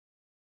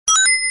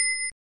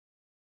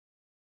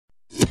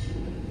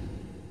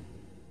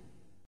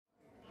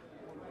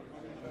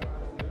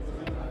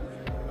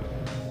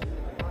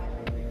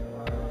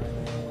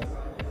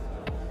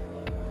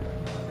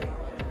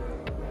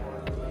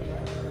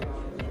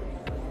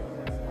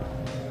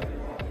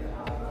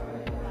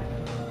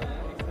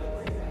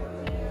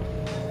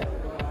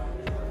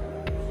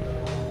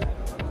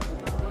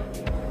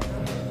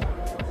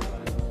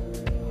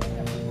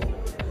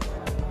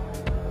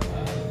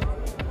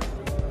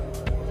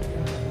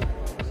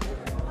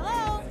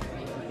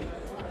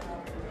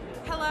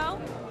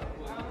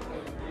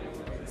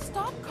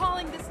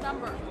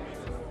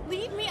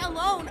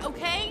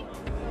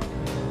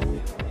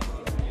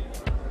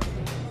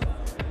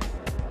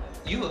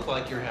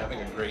like you're having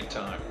a great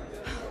time.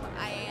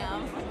 I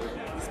am.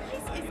 This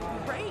place is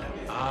great.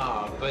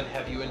 Ah, but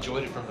have you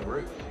enjoyed it from the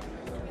roof?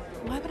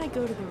 Why would I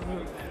go to the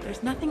roof?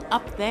 There's nothing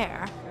up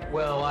there.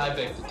 Well, I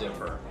beg to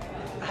differ.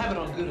 I have it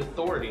on good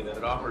authority that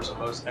it offers a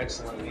most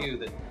excellent view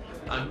that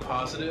I'm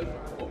positive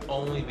will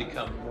only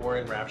become more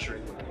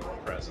enrapturing with your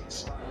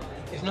presence.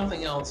 If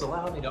nothing else,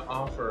 allow me to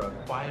offer a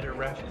quieter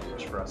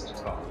refuge for us to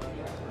talk.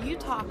 You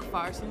talk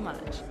far too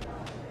much.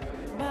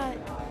 But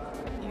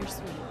you're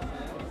sweet.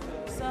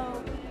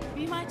 So,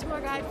 be my tour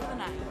guide for the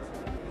night.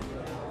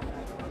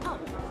 Oh,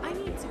 I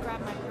need to grab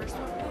my purse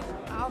real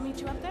quick. I'll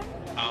meet you up there.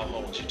 I'll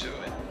hold you to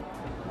it.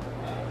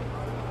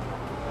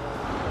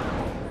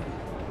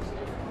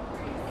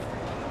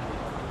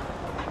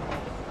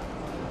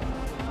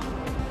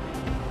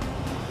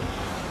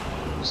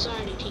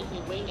 Sorry to keep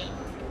you waiting,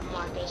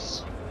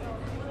 Marcus.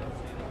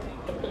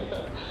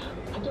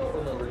 I don't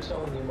remember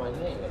telling you my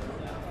name.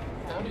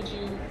 How did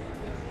you...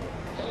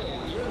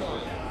 Hey, you're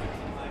not...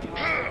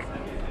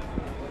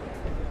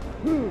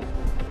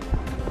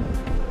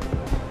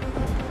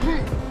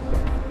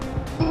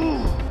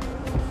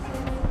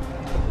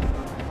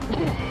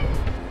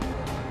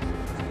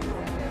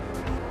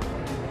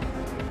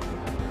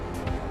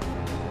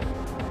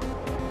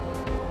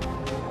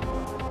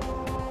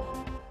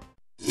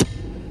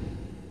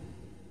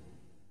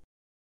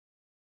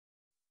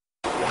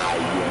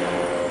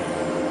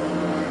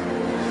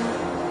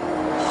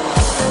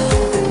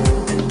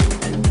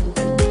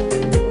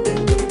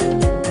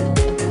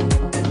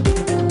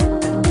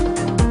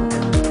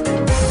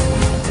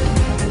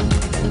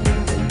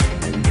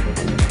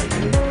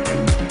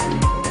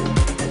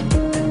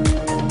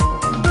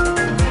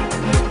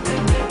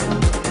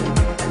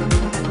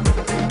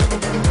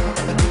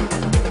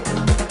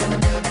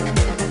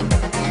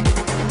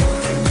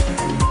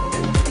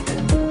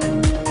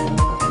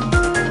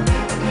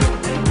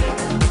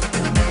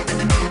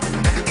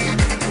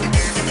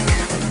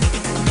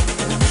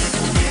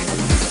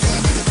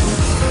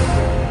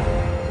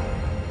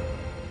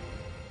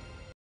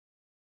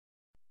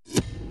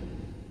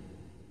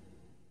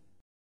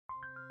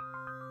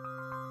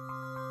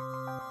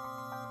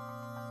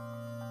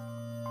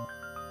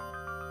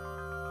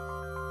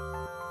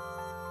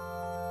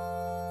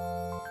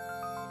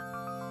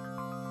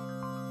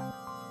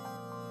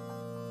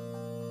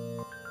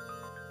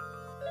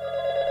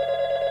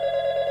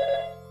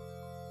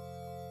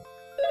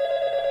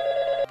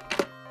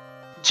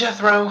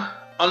 Jethro,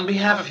 on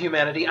behalf of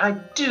humanity, I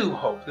do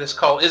hope this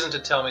call isn't to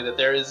tell me that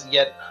there is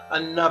yet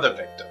another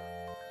victim.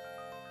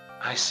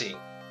 I see.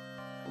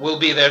 We'll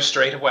be there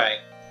straight away.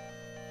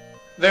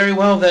 Very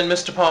well then,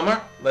 Mr. Palmer.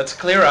 Let's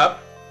clear up.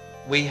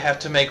 We have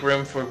to make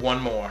room for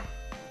one more.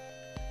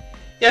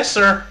 Yes,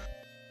 sir.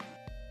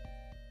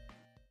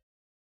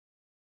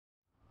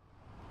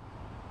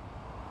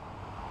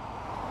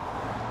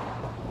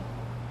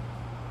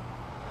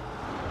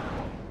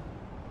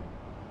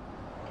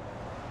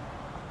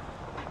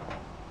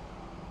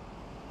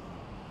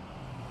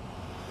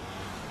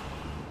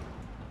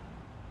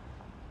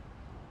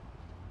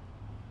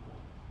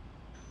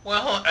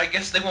 Well, I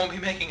guess they won't be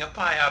making a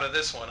pie out of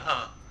this one,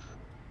 huh?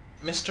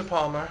 Mr.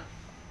 Palmer,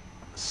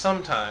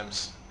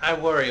 sometimes I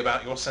worry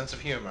about your sense of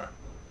humor.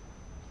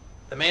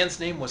 The man's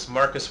name was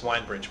Marcus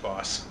Winebridge,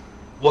 boss.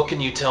 What can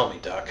you tell me,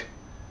 Duck?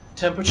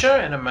 Temperature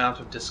and amount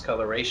of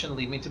discoloration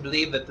lead me to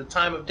believe that the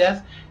time of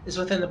death is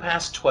within the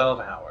past 12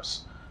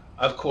 hours.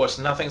 Of course,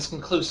 nothing's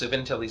conclusive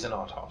until he's an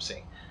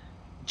autopsy.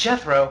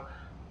 Jethro,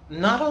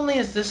 not only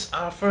is this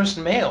our first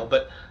male,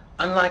 but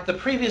unlike the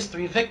previous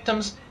 3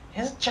 victims,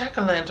 his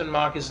jack-o'-lantern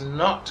mark is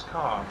not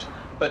carved,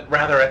 but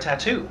rather a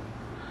tattoo.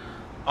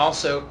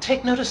 Also,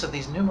 take notice of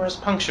these numerous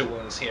puncture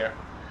wounds here.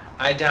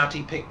 I doubt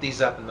he picked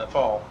these up in the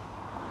fall.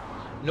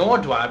 Nor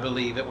do I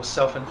believe it was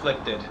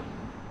self-inflicted.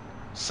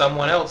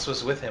 Someone else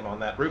was with him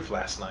on that roof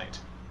last night.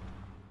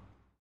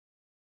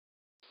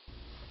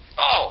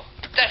 Oh,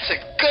 that's a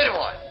good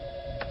one!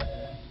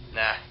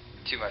 Nah,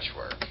 too much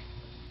work.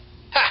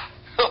 Ha!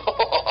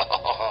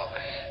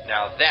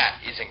 Now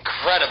that is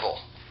incredible!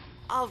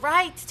 All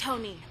right,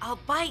 Tony, I'll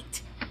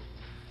bite.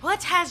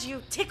 What has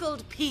you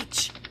tickled,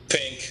 Peach?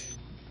 Pink.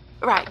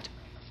 Right.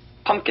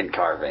 Pumpkin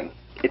carving.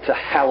 It's a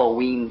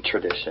Halloween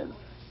tradition.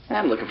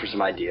 I'm looking for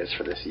some ideas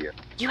for this year.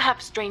 You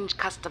have strange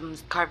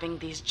customs carving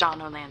these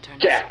John-o'-lanterns.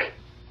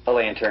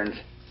 Jack-o'-lanterns.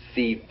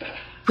 See...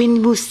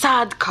 When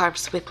Mossad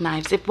carves with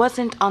knives, it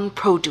wasn't on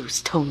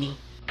produce, Tony.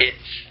 It's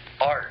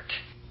art.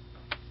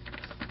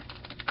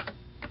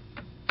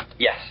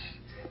 Yes.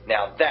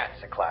 Now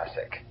that's a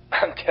classic.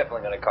 I'm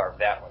definitely going to carve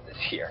that one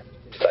this year,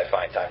 if I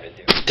find time to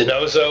do it.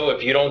 DiNozzo,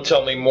 if you don't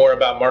tell me more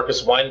about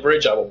Marcus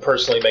Winebridge, I will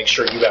personally make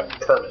sure you have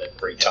permanent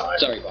free time.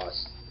 Sorry,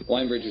 boss.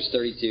 Winebridge was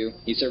 32.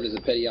 He served as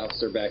a petty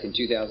officer back in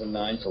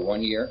 2009 for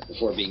 1 year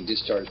before being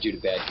discharged due to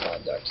bad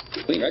conduct.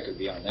 Clean record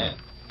beyond that.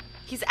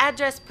 His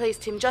address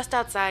placed him just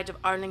outside of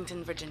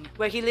Arlington, Virginia,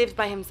 where he lived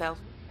by himself.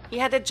 He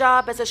had a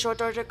job as a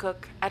short-order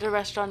cook at a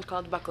restaurant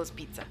called Buckle's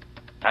Pizza.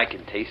 I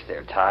can taste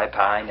their Thai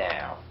pie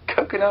now.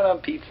 Coconut on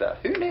pizza.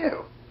 Who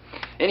knew?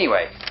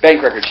 Anyway,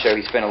 bank records show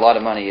he spent a lot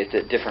of money at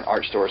the different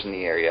art stores in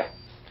the area.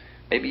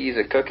 Maybe he's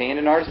a cook and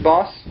an artist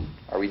boss?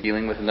 Are we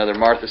dealing with another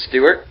Martha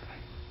Stewart?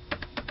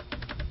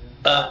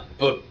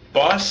 But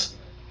boss,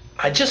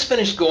 I just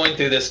finished going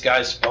through this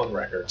guy's phone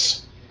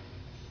records.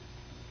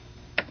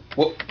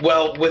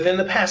 Well, within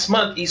the past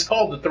month, he's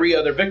called the 3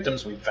 other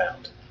victims we've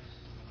found.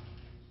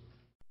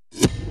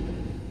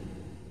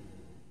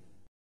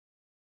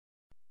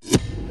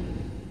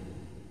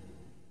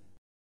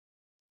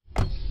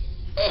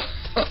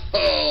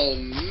 Oh,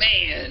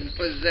 man!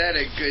 Was that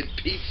a good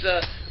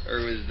pizza,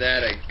 or was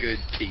that a good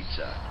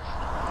pizza?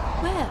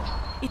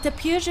 Well, it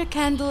appears your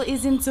candle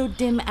isn't so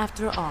dim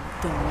after all,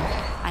 Tony.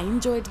 I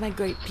enjoyed my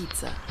great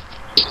pizza.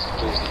 Just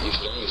proves that you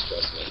should always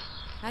trust me.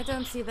 I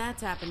don't see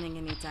that happening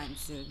anytime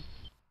soon.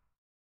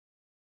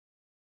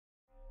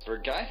 For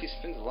a guy who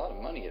spends a lot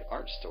of money at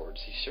art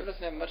stores, he sure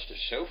doesn't have much to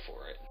show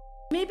for it.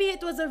 Maybe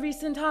it was a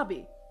recent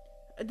hobby.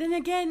 Then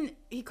again,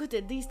 he could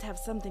at least have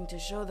something to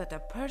show that a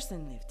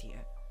person lived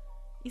here.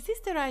 Is this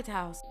the right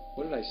house?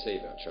 What did I say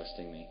about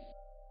trusting me?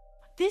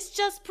 This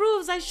just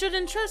proves I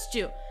shouldn't trust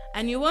you.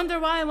 And you wonder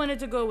why I wanted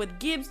to go with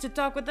Gibbs to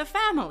talk with the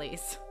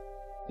families.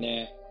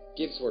 Nah,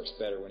 Gibbs works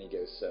better when he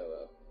goes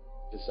solo.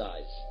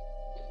 Besides,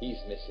 he's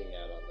missing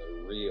out on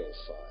the real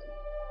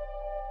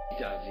fun.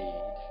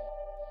 David.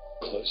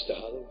 Close to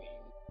Halloween.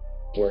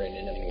 We're in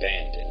an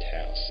abandoned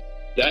house.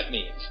 That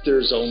means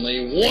there's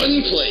only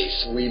one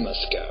place we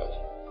must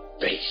go.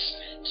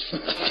 Basement.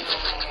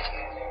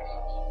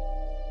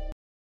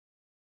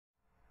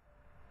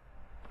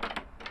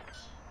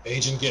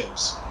 Agent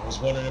Gibbs, I was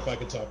wondering if I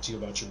could talk to you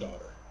about your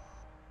daughter.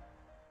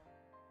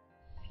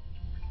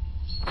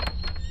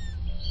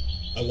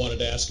 I wanted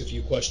to ask a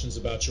few questions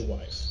about your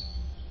wife.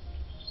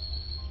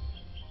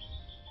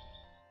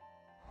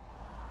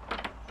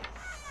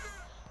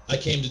 I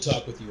came to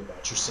talk with you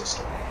about your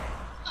sister.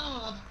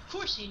 Oh, of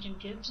course, Agent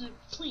Gibbs.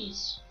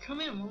 Please, come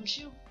in, won't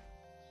you?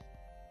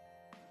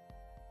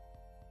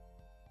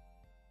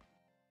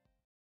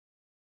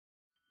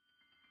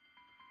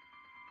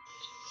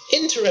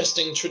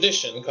 Interesting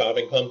tradition,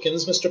 carving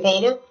pumpkins, Mr.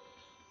 Palmer.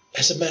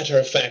 As a matter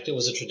of fact, it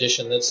was a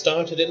tradition that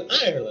started in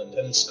Ireland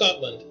and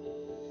Scotland.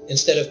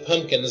 Instead of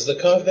pumpkins, the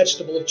carved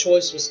vegetable of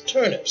choice was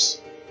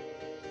turnips.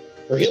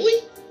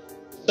 Really?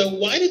 So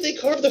why did they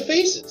carve the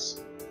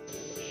faces?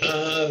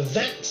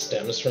 That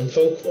stems from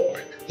folklore.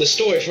 The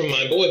story from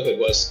my boyhood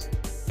was...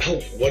 Oh,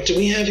 what do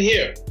we have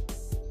here?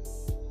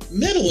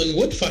 Metal and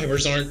wood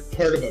fibers aren't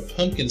part of a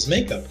pumpkin's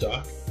makeup,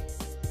 Doc.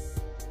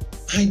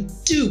 I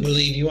do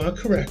believe you are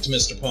correct,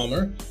 Mr.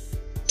 Palmer.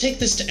 Take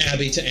this to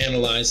Abby to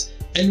analyze,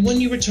 and when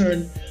you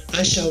return,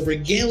 I shall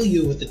regale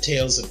you with the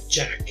tales of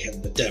Jack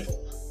and the Devil.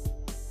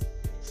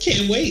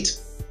 Can't wait!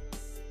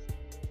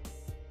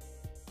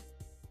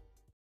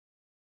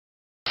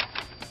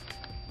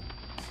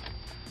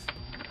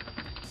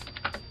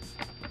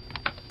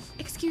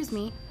 Excuse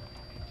me,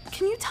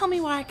 can you tell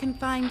me where I can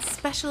find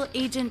Special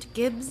Agent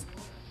Gibbs?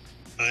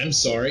 I'm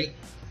sorry.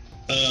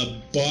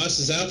 Boss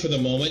is out for the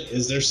moment.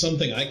 Is there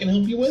something I can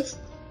help you with?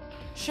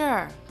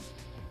 Sure.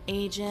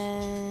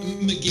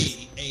 Agent...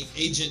 McGee.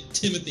 Agent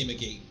Timothy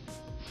McGee.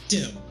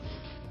 Tim.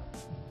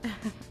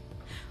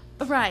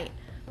 Right.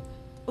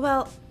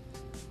 Well,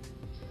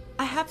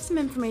 I have some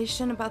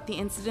information about the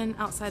incident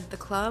outside the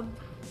club,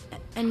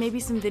 and maybe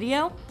some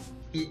video.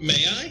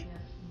 May I?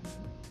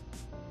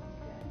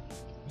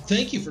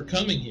 Thank you for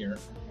coming here.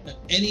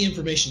 Any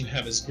information you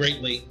have is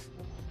greatly...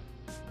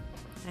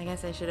 I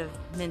guess I should have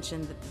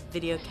mentioned that the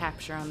video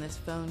capture on this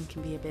phone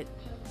can be a bit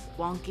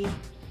wonky.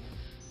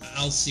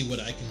 I'll see what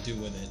I can do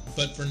with it.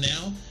 But for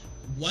now,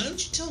 why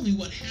don't you tell me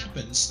what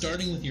happened,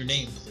 starting with your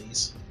name,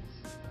 please?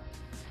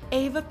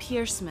 Ava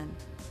Pearceman.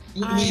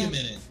 Wait a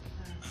minute.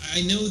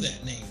 I know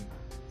that name.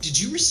 Did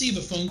you receive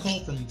a phone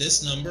call from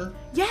this number?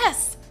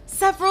 Yes!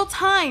 Several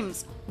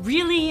times!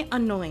 Really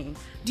annoying.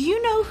 Do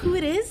you know who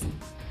it is?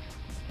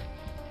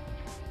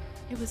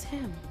 It was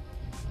him.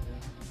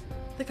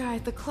 The guy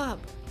at the club.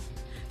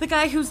 The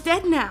guy who's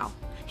dead now.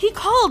 He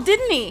called,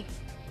 didn't he?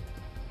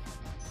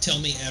 Tell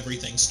me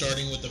everything,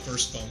 starting with the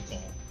first phone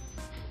call.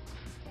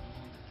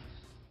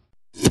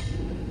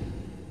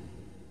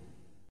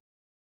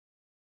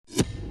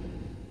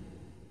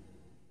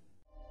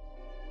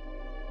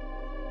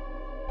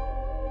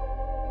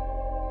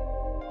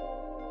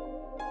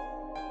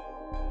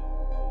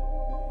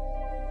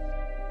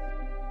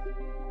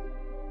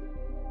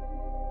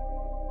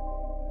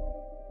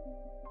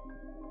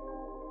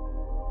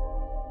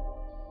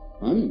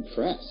 I'm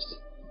impressed.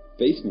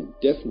 Basement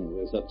definitely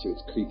lives up to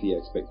its creepy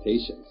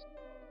expectations.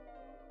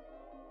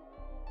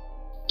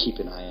 Keep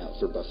an eye out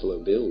for Buffalo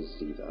Bills,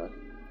 Ziva.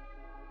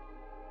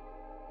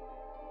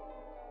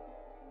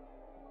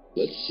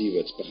 Let's see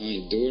what's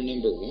behind door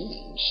number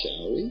 1,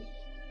 shall we?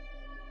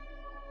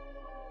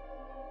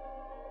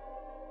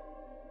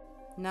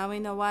 Now we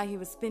know why he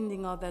was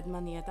spending all that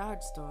money at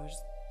art stores.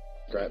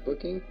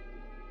 Scrapbooking?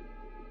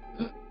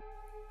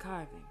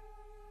 Carving.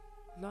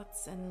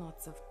 Lots and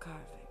lots of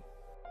carving.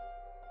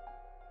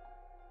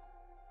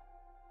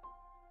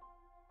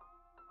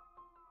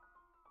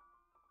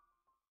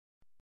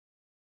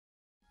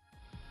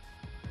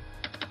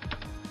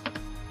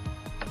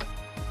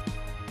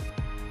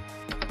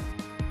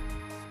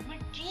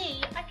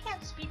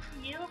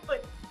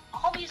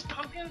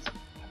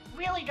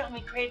 really got me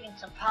craving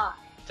some pie.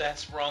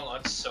 That's wrong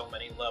on so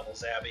many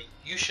levels, Abby.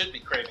 You should be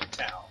craving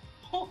towel.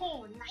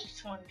 Oh,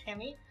 nice one,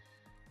 Timmy.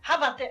 How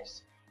about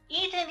this?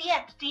 E to the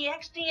x,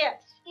 dx, dx,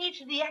 e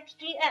to the x,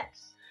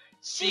 dx.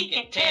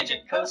 Secant,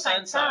 tangent,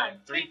 cosine, sine,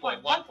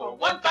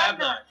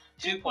 3.14159,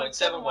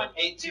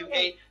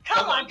 2.71828.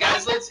 Come on,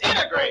 guys, let's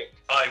integrate.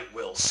 I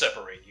will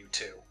separate you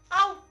two.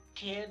 Oh,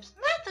 Gibbs,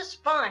 math is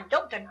fun.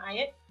 Don't deny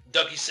it.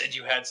 Ducky said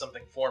you had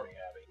something for me,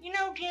 Abby. You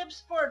know,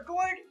 Gibbs, for a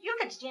gourd, you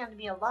could stand to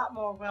be a lot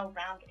more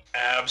well-rounded.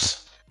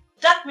 Abs.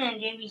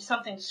 Duckman gave me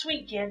something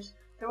sweet, Gibbs.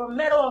 There were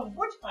metal and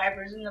wood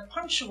fibers in the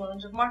puncture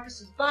wounds of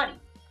Marcus's body.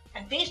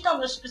 And based on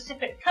the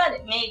specific cut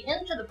it made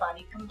into the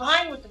body,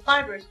 combined with the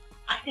fibers,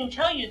 I can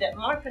tell you that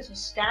Marcus was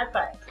stabbed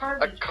by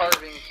a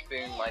carving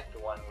spoon like the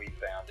one we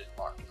found in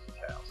Marcus's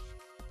house.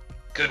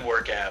 Good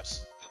work,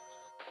 Abs.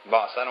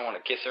 Boss, I don't want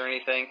to kiss or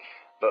anything,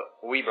 but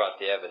we brought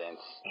the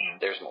evidence.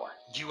 There's more.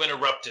 You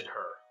interrupted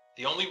her.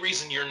 The only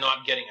reason you're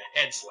not getting a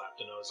head slap,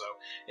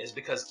 DiNozzo, is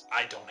because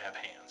I don't have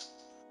hands.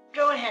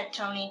 Go ahead,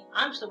 Tony.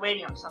 I'm still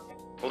waiting on something.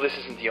 Well, this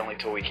isn't the only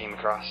tool we came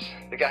across.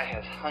 The guy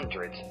has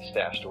hundreds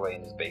stashed away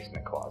in his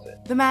basement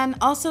closet. The man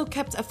also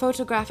kept a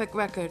photographic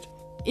record.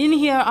 In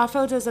here are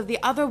photos of the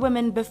other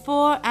women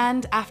before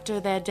and after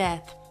their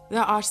death.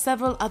 There are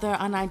several other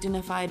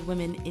unidentified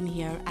women in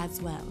here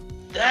as well.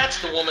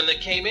 That's the woman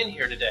that came in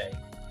here today.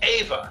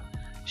 Ava.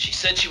 She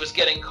said she was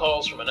getting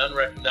calls from an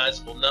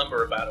unrecognizable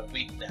number about a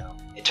week now.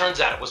 It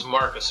turns out it was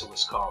Marcus who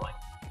was calling.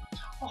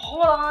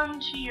 Hold on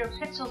to your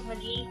pixels,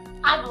 McGee.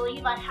 I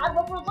believe I have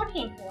what we're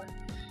looking for.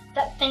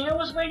 That thing I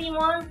was waiting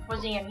on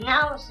was the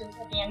analysis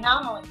of the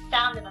anomaly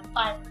found in the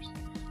fibers.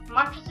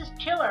 Marcus's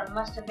killer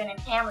must have been an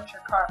amateur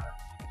carver.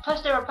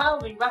 Plus, they were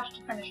probably rushed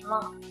to finish him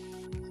off.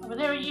 When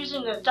they were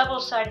using the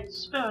double-sided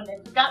spoon, they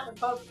forgot that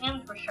both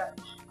ends were sharp,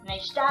 and they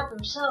stabbed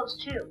themselves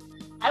too.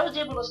 I was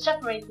able to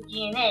separate the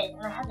DNA,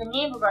 and I had the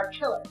name of our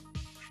killer,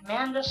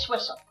 Amanda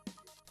Swissle.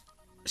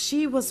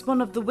 She was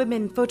one of the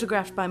women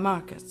photographed by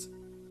Marcus.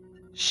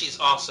 She's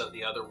also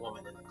the other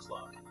woman in the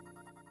club.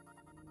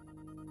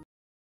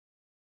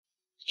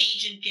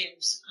 Agent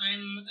Gibbs,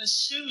 I'm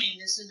assuming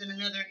this isn't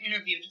another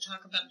interview to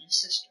talk about my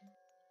sister.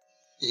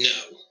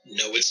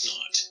 No, it's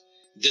not.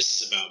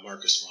 This is about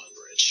Marcus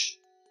Winebridge.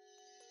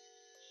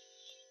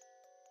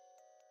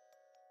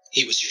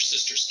 He was your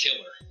sister's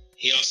killer.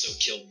 He also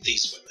killed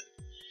these women.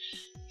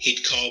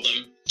 He'd call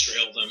them,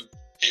 trail them,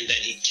 and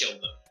then he'd kill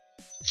them.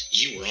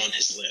 You were on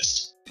his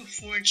list.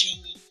 Before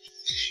Jamie.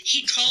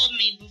 He called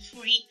me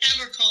before he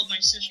ever called my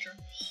sister.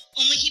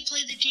 Only he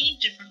played the game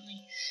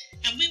differently.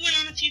 And we went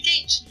on a few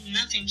dates.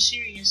 Nothing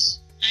serious.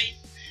 I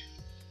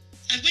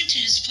went to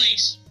his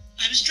place.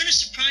 I was trying to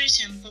surprise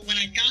him, but when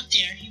I got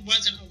there, he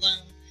wasn't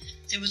alone.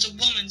 There was a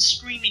woman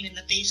screaming in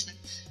the basement,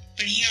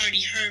 but he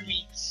already heard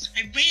me.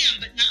 I ran,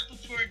 but not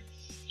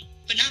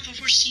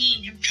before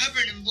seeing him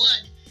covered in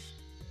blood.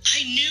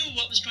 I knew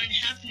what was going to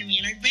happen to me,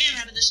 and I ran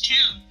out of this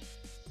town.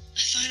 I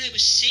thought I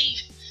was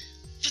safe,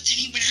 but then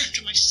he went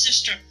after my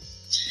sister,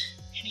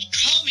 and he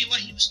called me while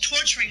he was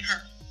torturing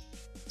her.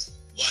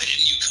 Why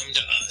didn't you come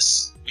to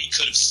us? We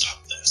could have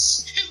stopped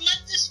this. And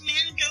let this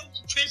man go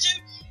to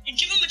prison and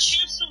give him a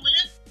chance to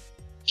live?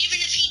 Even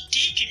if he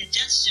did get a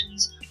death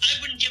sentence, I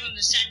wouldn't give him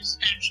the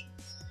satisfaction.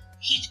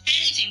 He's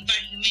anything but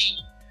humane,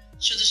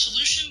 so the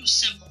solution was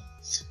simple.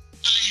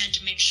 I had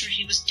to make sure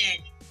he was dead.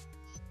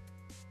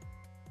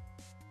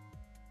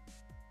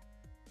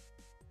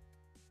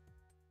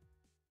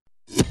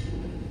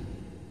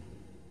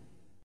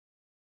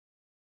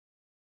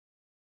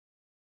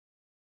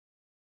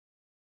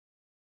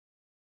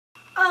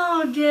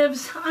 Oh,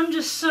 Gibbs, I'm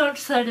just so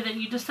excited that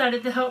you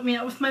decided to help me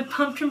out with my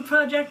pumpkin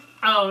project.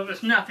 Oh, it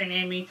was nothing,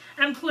 Amy.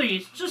 And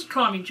please, just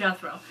call me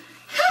Jethro.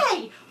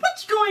 Hey,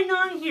 what's going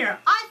on here?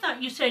 I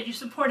thought you said you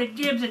supported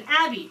Gibbs and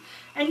Abby,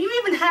 and you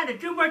even had a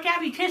good work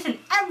Abby kiss and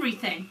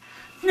everything.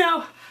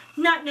 No,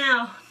 not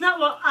now. Not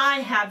while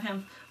I have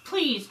him.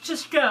 Please,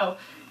 just go,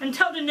 and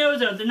tell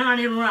DiNozzo to not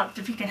interrupt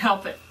if he can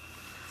help it.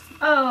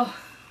 Oh,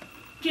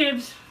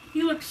 Gibbs,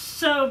 you look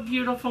so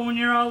beautiful when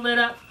you're all lit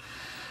up.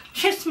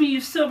 Kiss me, you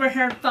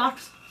silver-haired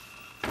fox.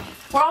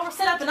 We're all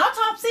set up an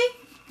autopsy?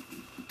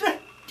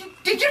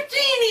 Did you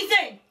see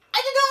anything?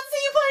 I did not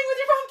see you playing with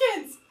your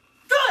pumpkins!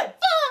 Good!